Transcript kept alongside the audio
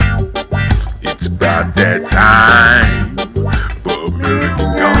about that time for American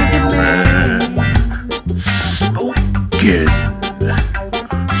Ganja Man. Smoking.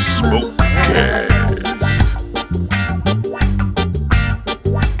 Smokecast.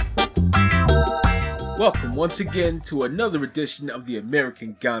 Welcome once again to another edition of the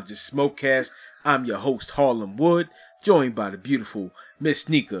American Ganja Smokecast. I'm your host, Harlem Wood, joined by the beautiful Miss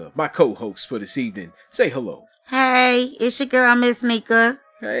Nika, my co-host for this evening. Say hello. Hey, it's your girl, Miss Nika.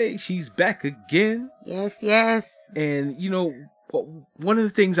 Hey, she's back again. Yes. And, you know, one of the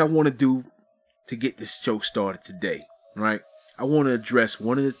things I want to do to get this show started today, right? I want to address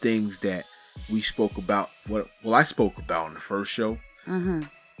one of the things that we spoke about, I spoke about on the first show. Mm-hmm.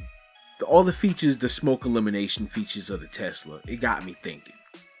 All the features, the smoke elimination features of the Tesla, it got me thinking.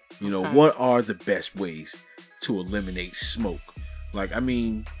 What are the best ways to eliminate smoke? Like, I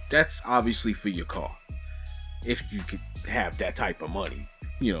mean, that's obviously for your car, if you could have that type of money,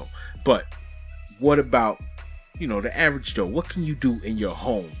 But what about, the average Joe? What can you do in your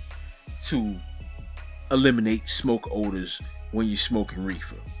home to eliminate smoke odors when you're smoking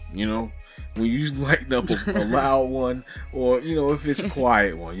reefer? When you lighten up a loud one, or if it's a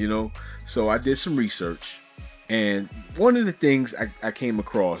quiet one, So I did some research, and one of the things I came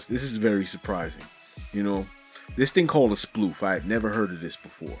across, this is very surprising, this thing called a sploof. I had never heard of this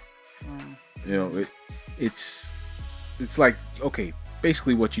before. It's like, okay,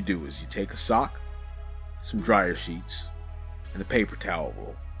 basically what you do is you take a sock, some dryer sheets, and a paper towel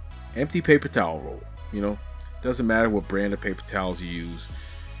roll, empty paper towel roll. Doesn't matter what brand of paper towels you use.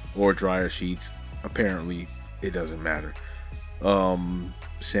 Or dryer sheets. Apparently, it doesn't matter.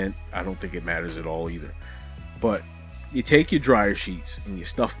 Scent, I don't think it matters at all either. But you take your dryer sheets and you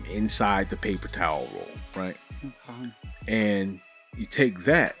stuff them inside the paper towel roll, right? Okay. And you take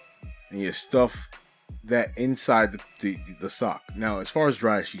that and you stuff that inside the sock. Now, as far as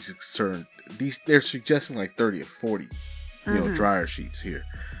dryer sheets are concerned, they're suggesting like 30 or 40, dryer sheets here.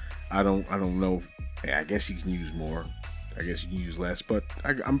 I don't know. I guess you can use more. I guess you can use less, but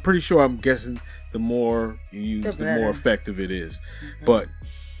I'm pretty sure, I'm guessing the more you use, the more effective it is. Mm-hmm. But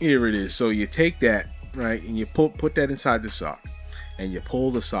here it is. So you take that, right, and you put that inside the sock, and you pull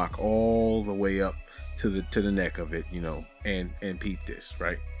the sock all the way up to the neck of it, and peep this,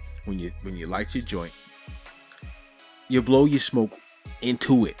 right? When you light your joint, you blow your smoke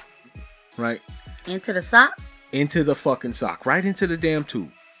into it, right? Into the sock? Into the fucking sock, right into the damn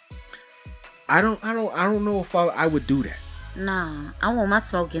tube. I don't know if I would do that. Nah, I want my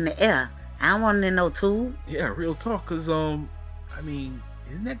smoke in the air. I don't want it in no tube. Yeah, real talk. Cause isn't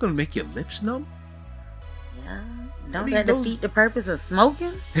that gonna make your lips numb? Yeah. Don't that defeat the purpose of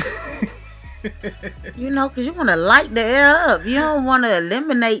smoking? Cause you want to light the air up. You don't want to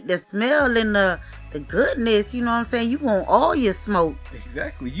eliminate the smell and the goodness. You know what I'm saying? You want all your smoke.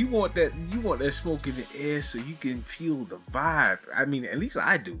 Exactly. You want that smoke in the air so you can feel the vibe. I mean, at least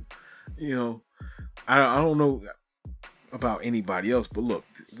I do. I don't know about anybody else, but look,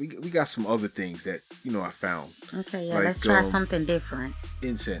 we got some other things that I found. Okay, yeah, like, let's try something different.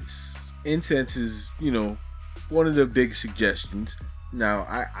 Incense is one of the big suggestions. Now,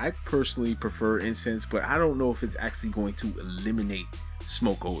 I personally prefer incense, but I don't know if it's actually going to eliminate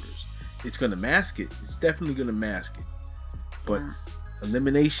smoke odors. It's going to mask it. It's definitely going to mask it, but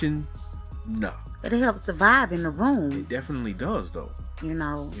elimination, no. But it helps the vibe in the room. It definitely does, though.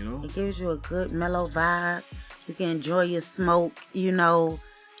 It gives you a good mellow vibe. You can enjoy your smoke,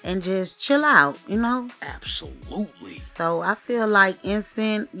 and just chill out, Absolutely. So I feel like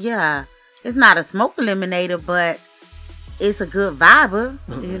incense, yeah, it's not a smoke eliminator, but it's a good viber,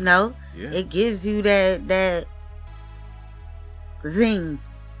 Yeah. It gives you that zing.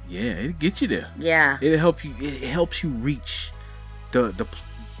 Yeah, it'll get you there. Yeah. It helps you reach the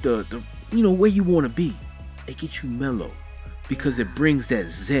where you want to be. It gets you mellow because it brings that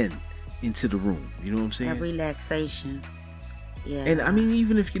zen into the room. You know what I'm saying? That relaxation. Yeah. And I mean,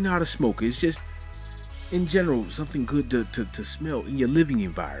 even if you're not a smoker, it's just in general something good to smell in your living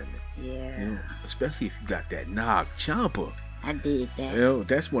environment. Yeah. Especially if you got that Nag Champa. I dig that.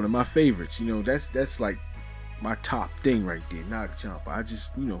 That's one of my favorites. That's like my top thing right there, Nag Champa. I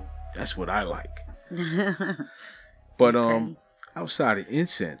just, that's what I like. But okay. Outside of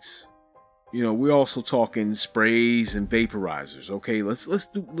incense, we're also talking sprays and vaporizers. Okay, let's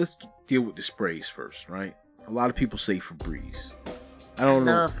deal with the sprays first, right? A lot of people say Febreze. I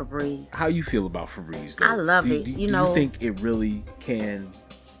love Febreze. How you feel about Febreze, though? I love it. Do you think it really can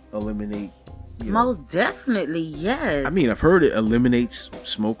eliminate? Most definitely, yes. I mean, I've heard it eliminates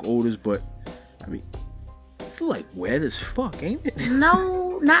smoke odors, but I mean, it's like wet as fuck, ain't it?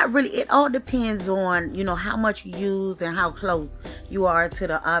 No, not really. It all depends on, how much you use and how close you are to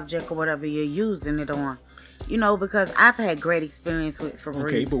the object or whatever you're using it on. You know, because I've had great experience with Febreze.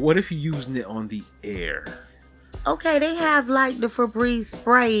 Okay, but what if you're using it on the air? Okay, they have like the Febreze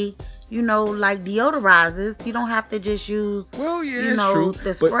spray, you know, like deodorizers. You don't have to just use, you know, true.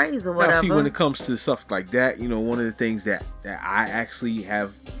 the sprays or whatever. Now, see, when it comes to stuff like that, you know, one of the things that I actually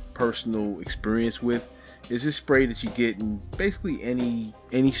have personal experience with is this spray that you get in basically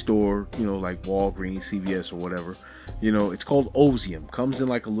any store, you know, like Walgreens, CVS, or whatever. You know, it's called Ozium. Comes in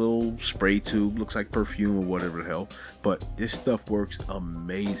like a little spray tube, looks like perfume or whatever the hell. But this stuff works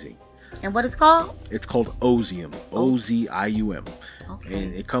amazing. And what it's called? It's called Ozium. Ozium. Okay.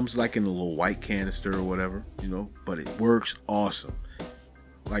 And it comes like in a little white canister or whatever, you know, but it works awesome.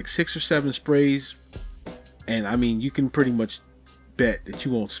 Like 6 or 7 sprays, and I mean, you can pretty much bet that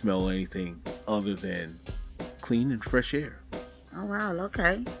you won't smell anything other than clean and fresh air. Oh, wow.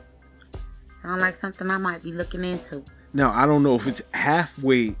 Okay. Sound like something I might be looking into. Now, I don't know if it's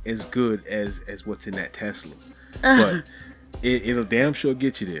halfway as good as what's in that Tesla, but it'll damn sure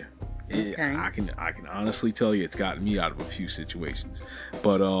get you there. Okay. I can honestly tell you it's gotten me out of a few situations.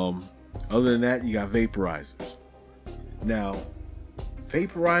 But other than that, you got vaporizers. Now,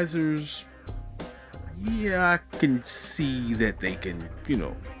 vaporizers, yeah, I can see that they can, you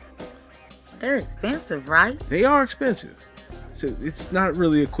know. They're expensive, right? They are expensive. So it's not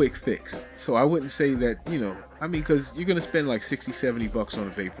really a quick fix. So I wouldn't say that, you know, I mean, because you're going to spend like $60-$70 on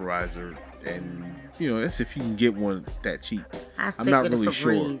a vaporizer. And, you know, that's if you can get one that cheap. I'm not really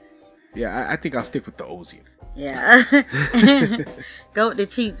sure. Yeah, I think I'll stick with the Ozium. Yeah. Go with the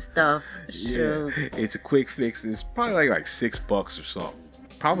cheap stuff. Sure. Yeah, it's a quick fix. It's probably like $6 or something.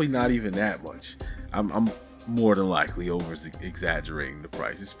 Probably not even that much. I'm more than likely over exaggerating the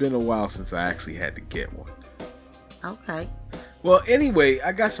price. It's been a while since I actually had to get one. Okay. Well, anyway,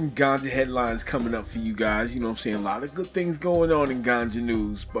 I got some ganja headlines coming up for you guys. You know what I'm saying? A lot of good things going on in ganja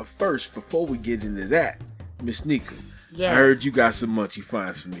news. But first, before we get into that, Miss Nika, yes. I heard you got some munchy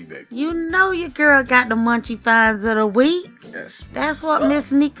finds for me, baby. You know your girl got the munchy finds of the week. That's what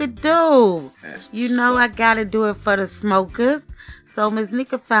Miss Nika do. You know I gotta do it for the smokers. So Miss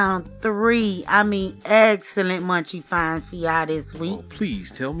Nika found 3, excellent munchy finds for y'all this week. Oh,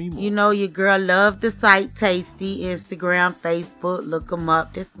 please tell me more. You know your girl love the site Tasty, Instagram, Facebook. Look them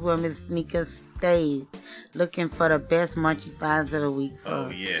up. This is where Miss Nika stays, looking for the best munchy finds of the week. Oh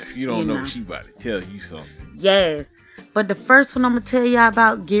yeah, if you don't know, she about to tell you something. Yes, but the first one I'm gonna tell y'all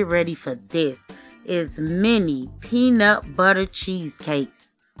about, get ready for this, is mini peanut butter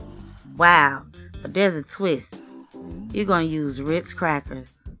cheesecakes. Wow, but there's a twist. You're going to use Ritz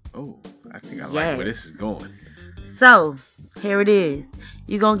crackers. Oh, I think I like where this is going. So, here it is.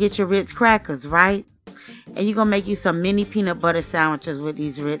 You're going to get your Ritz crackers, right? And you're going to make you some mini peanut butter sandwiches with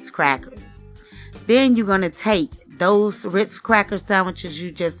these Ritz crackers. Then you're going to take those Ritz cracker sandwiches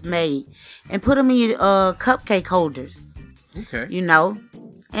you just made and put them in your cupcake holders. Okay. You know,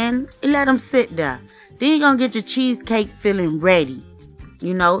 and let them sit there. Then you're going to get your cheesecake filling ready.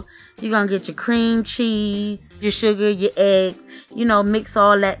 You know, you're going to get your cream cheese, your sugar, your eggs, you know, mix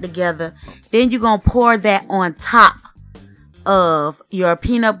all that together. Then you're going to pour that on top of your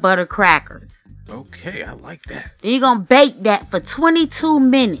peanut butter crackers. Okay, I like that. Then you're going to bake that for 22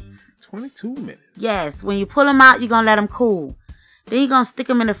 minutes. 22 minutes? Yes, when you pull them out, you're going to let them cool. Then you're going to stick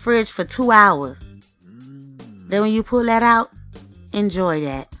them in the fridge for 2 hours. Then when you pull that out, enjoy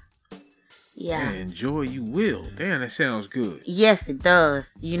that. Yeah, enjoy you will. Damn, that sounds good. Yes, it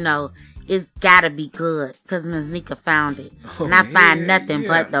does. You know, it's gotta be good because Ms. Nika found it. And I find nothing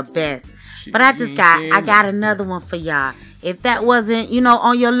but the best. But I got another one for y'all. If that wasn't, you know,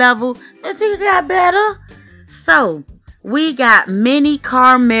 on your level, Ms. Nika got better. So, we got mini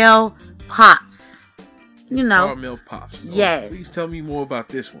caramel pops. You know. Caramel pops. Oh, yes. Please tell me more about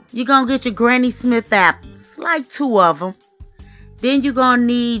this one. You're gonna get your Granny Smith apples, like 2 of them. Then you're going to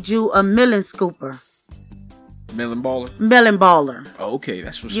need you a melon scooper. Melon baller? Melon baller. Oh, okay,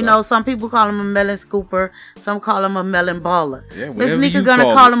 that's what's up. You know, some people call him a melon scooper. Some call him a melon baller. Yeah, Miss Nika going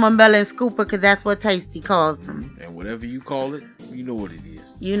to call him a melon scooper because that's what Tasty calls him. And whatever you call it, you know what it is.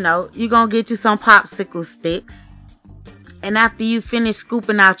 You know, you're going to get you some popsicle sticks. And after you finish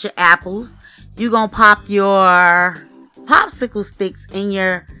scooping out your apples, you're going to pop your popsicle sticks in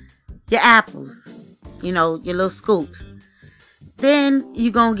your apples. You know, your little scoops. Then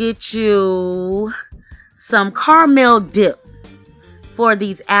you're going to get you some caramel dip for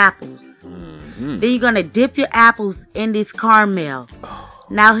these apples. Mm-hmm. Then you're going to dip your apples in this caramel. Oh.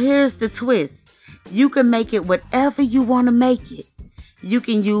 Now here's the twist. You can make it whatever you want to make it. You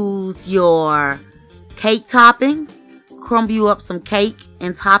can use your cake toppings, crumble you up some cake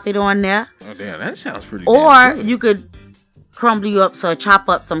and top it on there. Oh, damn, that sounds pretty Or good. you could chop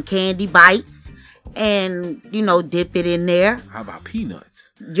up some candy bites and, dip it in there. How about peanuts?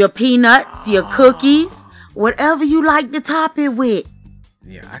 Your peanuts, your cookies, whatever you like to top it with.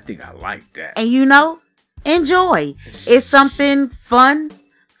 Yeah, I think I like that. And enjoy. It's something fun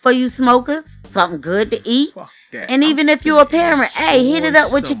for you smokers, something good to eat. Fuck that. And even if you're a parent, hey, hit it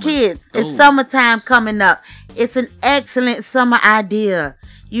up with your kids. It's summertime coming up. It's an excellent summer idea.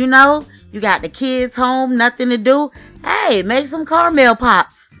 You got the kids home, nothing to do. Hey, make some caramel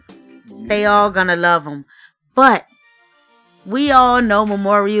pops. They all gonna love them. But we all know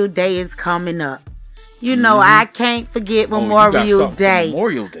Memorial Day is coming up. I can't forget Memorial Day.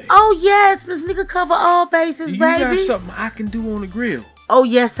 Memorial Day. Oh, yes. Miss Nika cover all bases, baby. You got something I can do on the grill? Oh,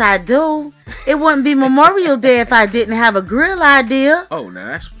 yes, I do. It wouldn't be Memorial Day if I didn't have a grill idea. Oh, now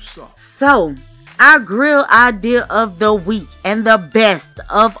that's what's up. So, our grill idea of the week and the best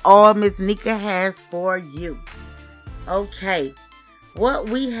of all Miss Nika has for you. Okay. What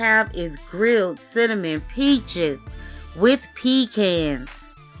we have is grilled cinnamon peaches with pecans.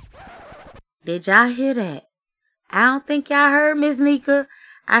 Did y'all hear that? I don't think y'all heard Miss Nika.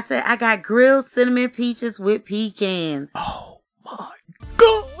 I said I got grilled cinnamon peaches with pecans. Oh my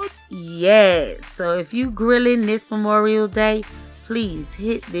God. Yes. So if you grilling this Memorial Day, please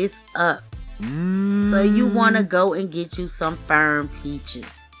hit this up. So you want to go and get you some firm peaches.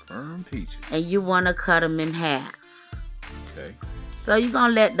 Firm peaches. And you want to cut them in half. Okay. So you're going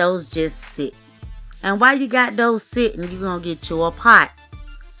to let those just sit. And while you got those sitting, you're going to get you a pot.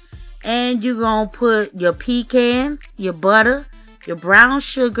 And you're going to put your pecans, your butter, your brown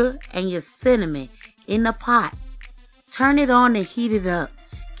sugar, and your cinnamon in the pot. Turn it on and heat it up.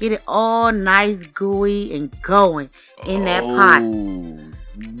 Get it all nice, gooey, and going in that pot. Oh,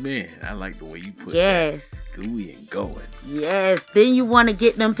 man. I like the way you put that. Gooey and going. Yes. Then you want to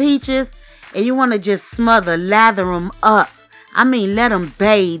get them peaches, and you want to just lather them up. I mean, let them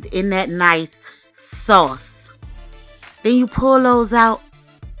bathe in that nice sauce. Then you pull those out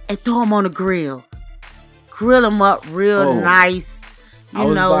and throw them on the grill. Grill them up real nice. I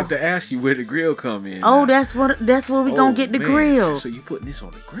was about to ask you where the grill come in. Oh, that's where we gonna get the grill. So you putting this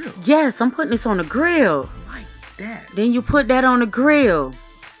on the grill? Yes, I'm putting this on the grill. I like that. Then you put that on the grill.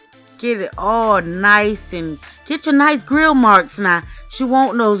 Get it all nice and get your nice grill marks now. She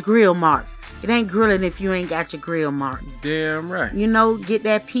want those grill marks. It ain't grilling if you ain't got your grill marks. Damn right. Get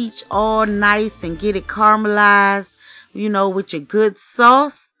that peach all nice and get it caramelized, with your good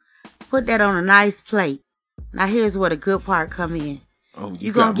sauce. Put that on a nice plate. Now here's where the good part come in. Oh,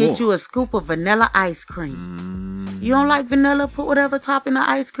 you're going to get you a scoop of vanilla ice cream. You don't like vanilla? Put whatever topping of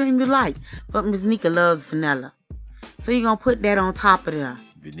ice cream you like. But Miss Nika loves vanilla. So you're going to put that on top of there.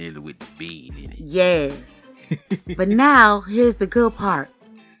 Vanilla with the bean in it. Yes. But now, here's the good part.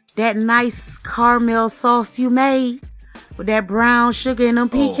 That nice caramel sauce you made with that brown sugar and them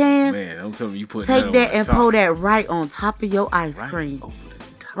pecans. Oh, man, I'm telling you, put take that and top. Pour that right on top of your ice cream.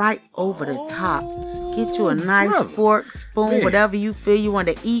 Right over the top. Get you a nice fork, spoon, whatever you feel you want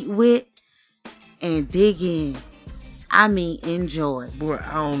to eat with, and dig in. I mean, enjoy. Boy,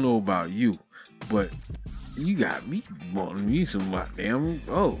 I don't know about you, but you got me wanting me some damn.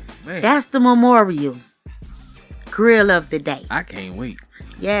 Oh man, that's the Memorial grill of the day. I can't wait.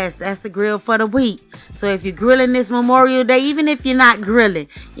 Yes, that's the grill for the week. So if you're grilling this Memorial Day, even if you're not grilling,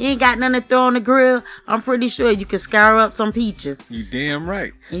 you ain't got nothing to throw on the grill, I'm pretty sure you can scour up some peaches. You damn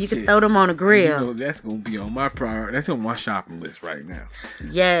right. And you can throw them on the grill. That's going to be on my priority. That's on my shopping list right now.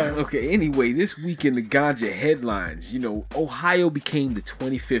 Yes. Okay, anyway, this week in the ganja headlines, Ohio became the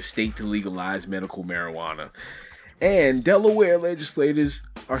 25th state to legalize medical marijuana. And Delaware legislators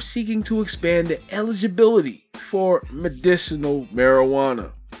are seeking to expand the eligibility for medicinal marijuana.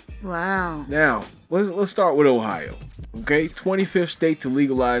 Wow. Now, let's start with Ohio. Okay, 25th state to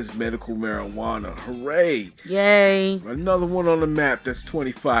legalize medical marijuana. Hooray! Yay! Another one on the map. That's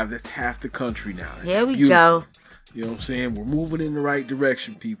 25. That's half the country now. Here we go. You know what I'm saying? We're moving in the right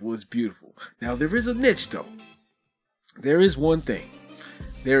direction, people. It's beautiful. Now, there is a niche, though. There is one thing.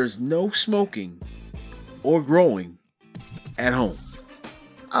 There is no smoking or growing at home.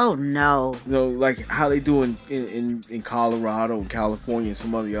 Oh no. Like how they do in Colorado and California and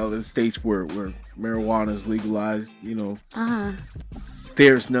some of the other states where marijuana is legalized,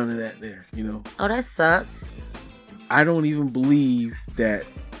 There's none of that there, Oh, that sucks. I don't even believe that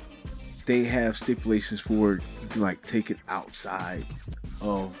they have stipulations for it. You can take it outside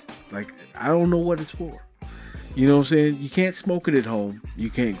of I don't know what it's for. You know what I'm saying? You can't smoke it at home. You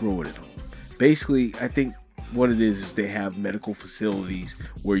can't grow it at home. Basically, I think what it is they have medical facilities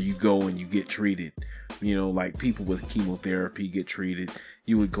where you go and you get treated. Like people with chemotherapy get treated.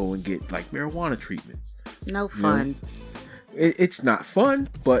 You would go and get marijuana treatments. No fun. it's not fun,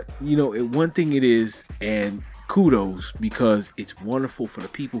 but one thing it is, and kudos, because it's wonderful for the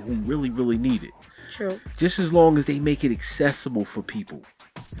people who really, really need it. True. Just as long as they make it accessible for people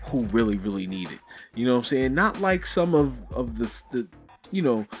who really, really need it. You know what I'm saying? Not like some of the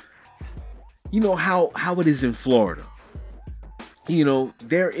how it is in Florida.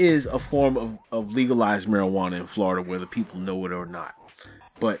 There is a form of legalized marijuana in Florida, whether people know it or not.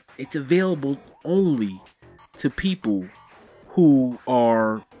 But it's available only to people who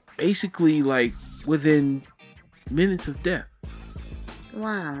are basically like within minutes of death.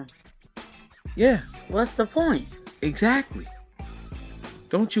 Wow. Yeah. What's the point? Exactly.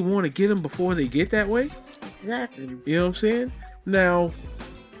 Don't you want to get them before they get that way? Exactly. You know what I'm saying? Now,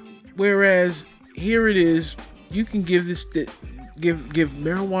 whereas here it is, you can give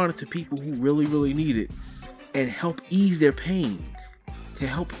marijuana to people who really, really need it and help ease their pain, to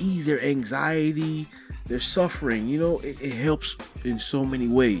help ease their anxiety, their suffering. It helps in so many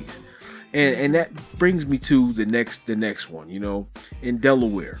ways. And that brings me to the next one, in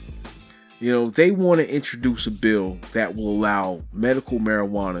Delaware. They want to introduce a bill that will allow medical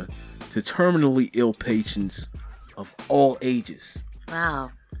marijuana to terminally ill patients of all ages. Wow.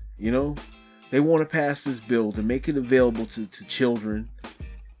 They want to pass this bill to make it available to children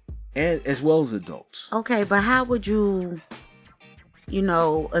and as well as adults. Okay, but how would you,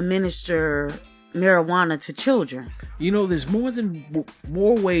 administer marijuana to children? There's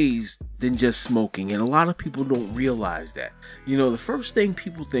more ways than just smoking, and a lot of people don't realize that. The first thing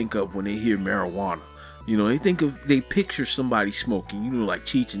people think of when they hear marijuana, they picture somebody smoking, like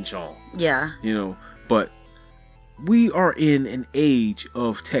Cheech and Chong. Yeah. But we are in an age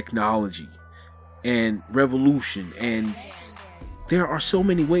of technology and revolution, and there are so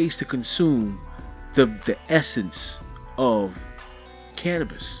many ways to consume the essence of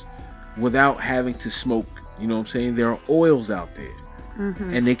cannabis without having to smoke. You know what I'm saying? There are oils out there,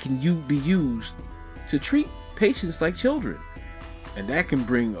 and they can be used to treat patients like children, and that can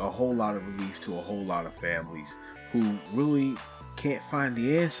bring a whole lot of relief to a whole lot of families who really can't find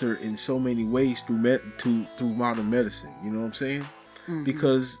the answer in so many ways through modern medicine. You know what I'm saying?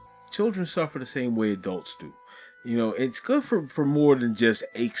 Because children suffer the same way adults do. It's good for more than just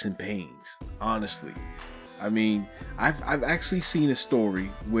aches and pains, honestly. I mean, I've actually seen a story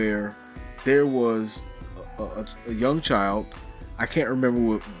where there was a young child. I can't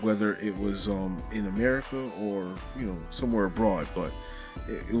remember whether it was in America or somewhere abroad, but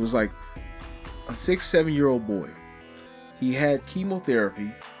it was like a 6-7-year-old boy. He had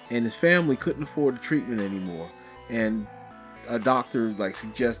chemotherapy, and his family couldn't afford the treatment anymore, and a doctor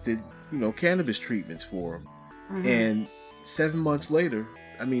suggested cannabis treatments for him. And 7 months later,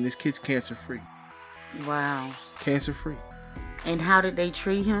 this kid's cancer free. Wow. Cancer free. And how did they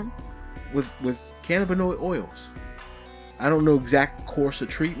treat him? With cannabinoid oils. I don't know exact course of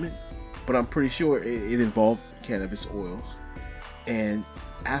treatment, but I'm pretty sure it involved cannabis oils and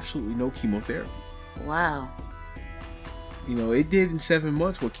absolutely no chemotherapy. Wow. It did in 7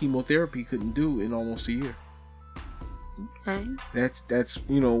 months what chemotherapy couldn't do in almost a year. Okay. That's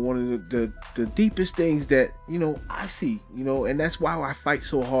one of the deepest things that I see, and that's why I fight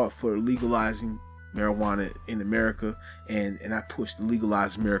so hard for legalizing marijuana in America, and I push the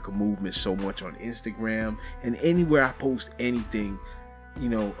Legalize America movement so much on Instagram and anywhere I post anything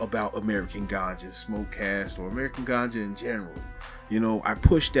about American Ganja, Smokecast, or American Ganja in general. I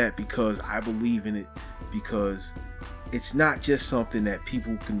push that because I believe in it, because it's not just something that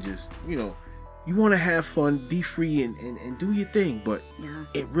people can just you want to have fun, be free, and do your thing, but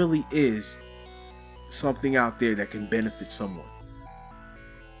it really is something out there that can benefit someone.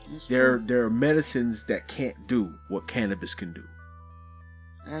 There are medicines that can't do what cannabis can do.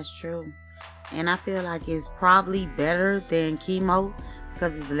 That's true. And I feel like it's probably better than chemo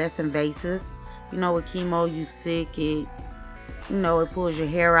because it's less invasive. With chemo, you sick, it pulls your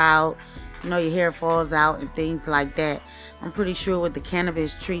hair out, your hair falls out and things like that. I'm pretty sure with the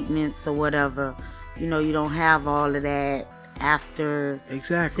cannabis treatments or whatever, you don't have all of that after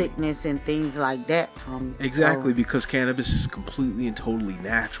sickness and things like that from exactly, because cannabis is completely and totally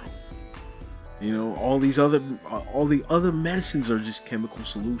natural. All the other medicines are just chemical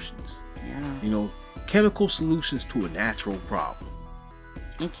solutions. Chemical solutions to a natural problem.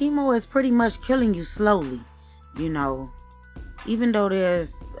 And chemo is pretty much killing you slowly. Even though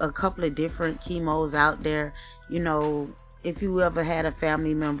there's a couple of different chemos out there, if you ever had a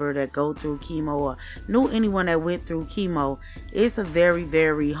family member that go through chemo or knew anyone that went through chemo, it's a very,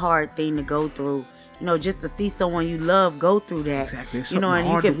 very hard thing to go through. Just to see someone you love go through that. Exactly. And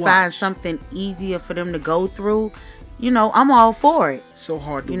you can find something easier for them to go through. I'm all for it. So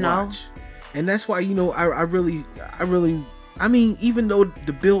hard to watch. And that's why, I really I mean, even though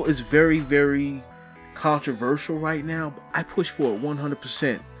the bill is very, very controversial right now, I push for it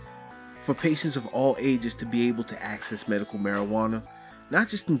 100% for patients of all ages to be able to access medical marijuana, not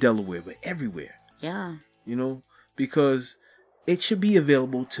just in Delaware, but everywhere. Yeah. You know, because it should be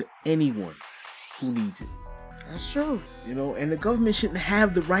available to anyone who needs it. That's true. You know, and the government shouldn't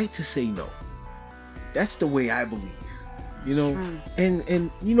have the right to say no. That's the way I believe. You know,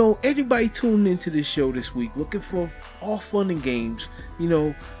 and you know, everybody tuned into this show this week looking for all fun and games. You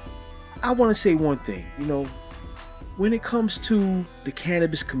know, I want to say one thing. You know, when it comes to the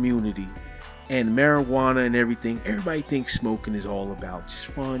cannabis community and marijuana and everything, everybody thinks smoking is all about just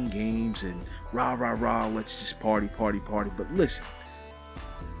fun, games, and rah, rah, rah, let's just party, party, party. But listen,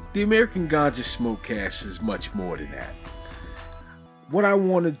 the American Ganja Smokecast is much more than that. What I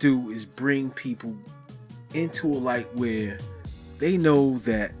want to do is bring people into a light where they know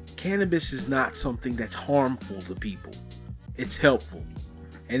that cannabis is not something that's harmful to people. It's helpful.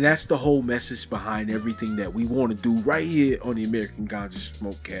 And that's the whole message behind everything that we want to do right here on the American Ganja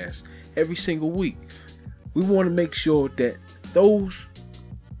Smokecast every single week. We want to make sure that those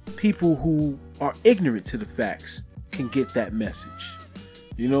people who are ignorant to the facts can get that message.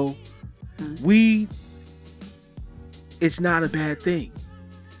 You know, it's not a bad thing.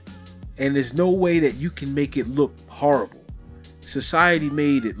 And there's no way that you can make it look horrible. Society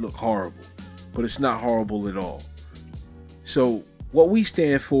made it look horrible, but it's not horrible at all. So what we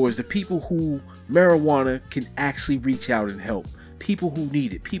stand for is the people who marijuana can actually reach out and help. People who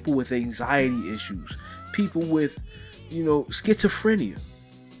need it. People with anxiety issues. People with, you know, schizophrenia.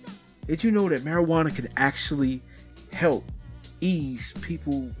 Did you know that marijuana can actually help ease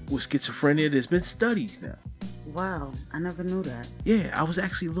people with schizophrenia? There's been studies now. Wow, I never knew that. Yeah, I was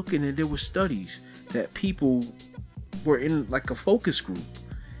actually looking and there were studies that people were in like a focus group,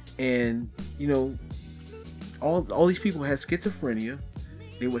 and you know, all these people had schizophrenia.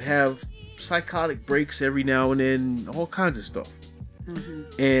 They would have psychotic breaks every now and then, all kinds of stuff.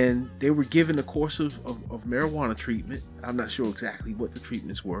 And they were given a course of marijuana treatment. I'm not sure exactly what the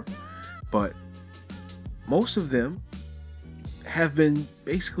treatments were, but most of them have been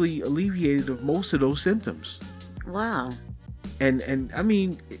basically alleviated of most of those symptoms. Wow. And I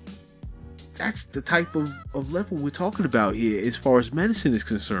mean, that's the type of level we're talking about here as far as medicine is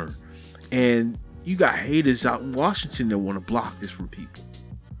concerned. And you got haters out in Washington that want to block this from people.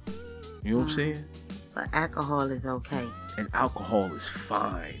 You know what I'm saying? But alcohol is okay. And alcohol is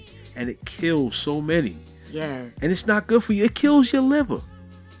fine. And it kills so many. Yes. And it's not good for you. It kills your liver.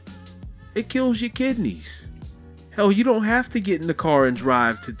 It kills your kidneys. Hell, you don't have to get in the car and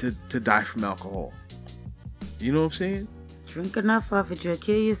drive to die from alcohol. You know what I'm saying? Drink enough of it, you'll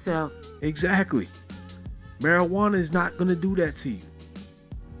kill yourself. Exactly. Marijuana is not going to do that to you.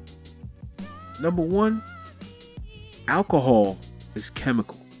 Number one, alcohol is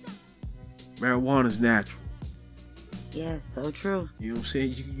chemical. Marijuana is natural. Yes, so true. You know what I'm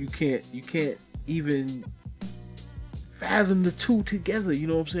saying? You can't even fathom the two together. You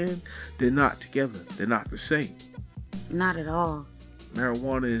know what I'm saying? They're not together. They're not the same. Not at all.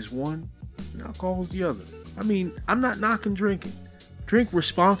 Marijuana is one, and alcohol is the other. I mean, I'm not knocking drinking. Drink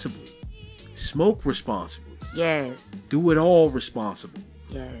responsibly. Smoke responsibly. Yes. Do it all responsibly.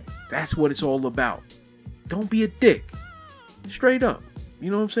 Yes. That's what it's all about. Don't be a dick. Straight up.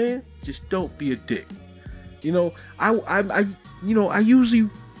 You know what I'm saying? Just don't be a dick. You know, I usually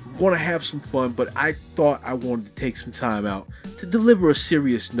want to have some fun, but I thought I wanted to take some time out to deliver a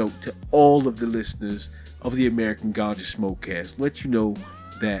serious note to all of the listeners of the American Ganja Smokecast. Let you know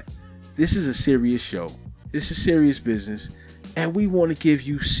that this is a serious show. This is serious business, and we want to give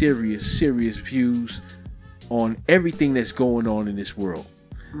you serious views on everything that's going on in this world.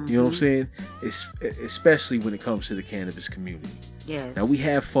 You know what I'm saying? Especially when it comes to the cannabis community. Yes. Now, we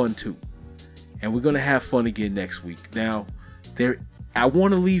have fun too. And we're going to have fun again next week. Now, I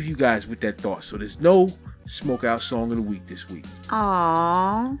want to leave you guys with that thought. So there's no Smoke Out Song of the Week this week.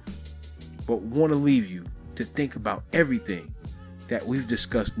 Aww. But want to leave you to think about everything that we've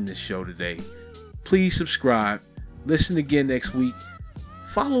discussed in this show today. Please subscribe. Listen again next week.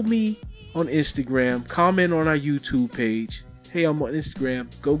 Follow me on Instagram. Comment on our YouTube page. Hey, I'm on Instagram.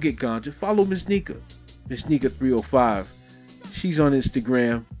 Go get ganja. Follow Miss Nika. Miss Nika 305. She's on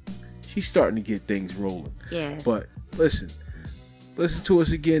Instagram. She's starting to get things rolling. Yes. But listen to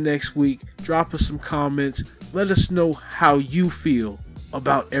us again next week. Drop us some comments. Let us know how you feel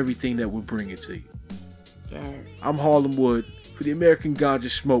about everything that we're bringing to you. Yes. I'm Harlem Wood for the American Ganja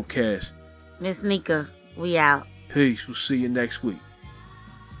Smokecast. Miss Nika, we out. Peace. We'll see you next week.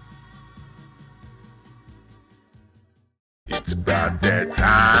 It's about that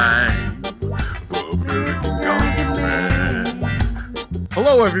time for American Ganja Man.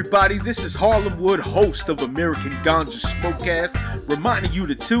 Hello everybody, this is Harlem Wood, host of American Ganja Smokecast, reminding you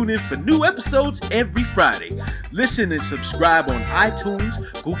to tune in for new episodes every Friday. Listen and subscribe on iTunes,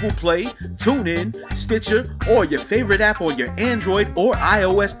 Google Play, TuneIn, Stitcher, or your favorite app on your Android or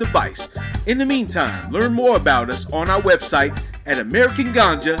iOS device. In the meantime, learn more about us on our website at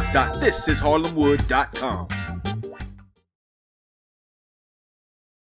americanganja.thisisharlemwood.com.